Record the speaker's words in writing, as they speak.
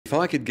If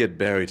I could get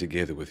Barry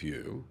together with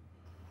you,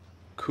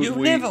 could you we...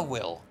 You never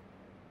will.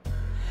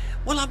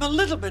 Well, I'm a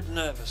little bit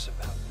nervous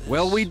about this.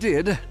 Well, we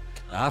did.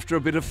 After a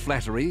bit of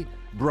flattery,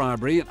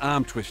 bribery and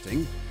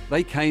arm-twisting,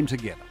 they came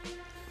together.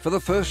 For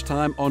the first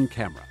time on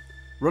camera.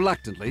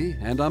 Reluctantly,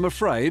 and I'm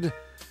afraid,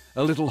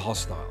 a little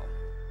hostile.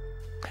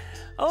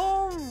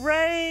 Oh,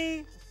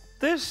 Ray,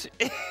 this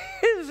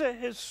is a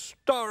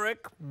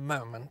historic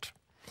moment.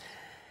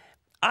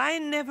 I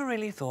never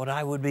really thought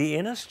I would be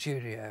in a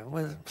studio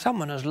with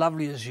someone as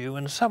lovely as you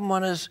and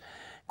someone as,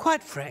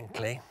 quite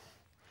frankly,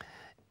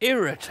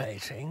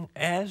 irritating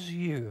as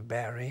you,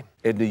 Barry.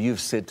 Edna, you've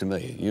said to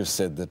me,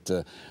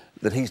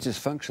 that he's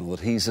dysfunctional,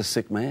 that he's a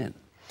sick man.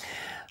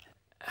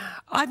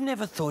 I've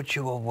never thought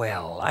you were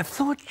well. I've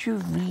thought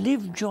you've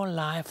lived your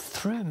life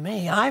through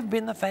me. I've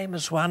been the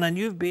famous one and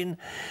you've been...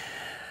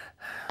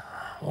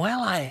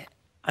 Well,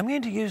 I'm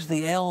going to use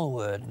the L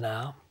word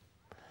now.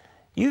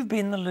 You've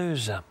been the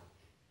loser.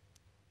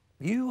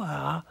 You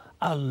are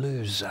a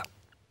loser.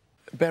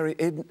 Barry,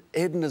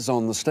 Edna's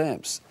on the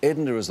stamps.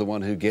 Edna is the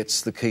one who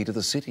gets the key to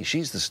the city.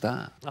 She's the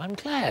star. I'm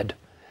glad.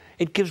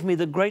 It gives me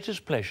the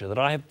greatest pleasure that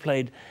I have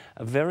played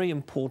a very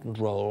important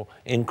role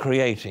in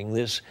creating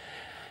this,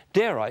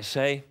 dare I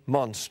say,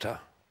 monster.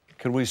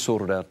 Can we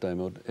sort it out,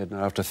 Dame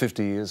Edna? After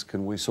 50 years,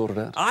 can we sort it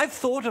out? I've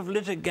thought of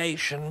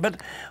litigation,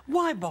 but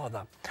why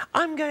bother?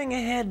 I'm going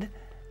ahead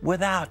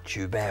without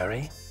you,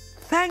 Barry.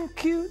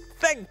 Thank you,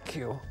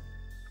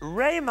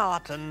 Ray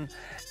Martin,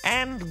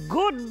 and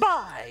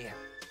goodbye,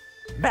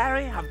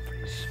 Barry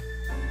Humphries.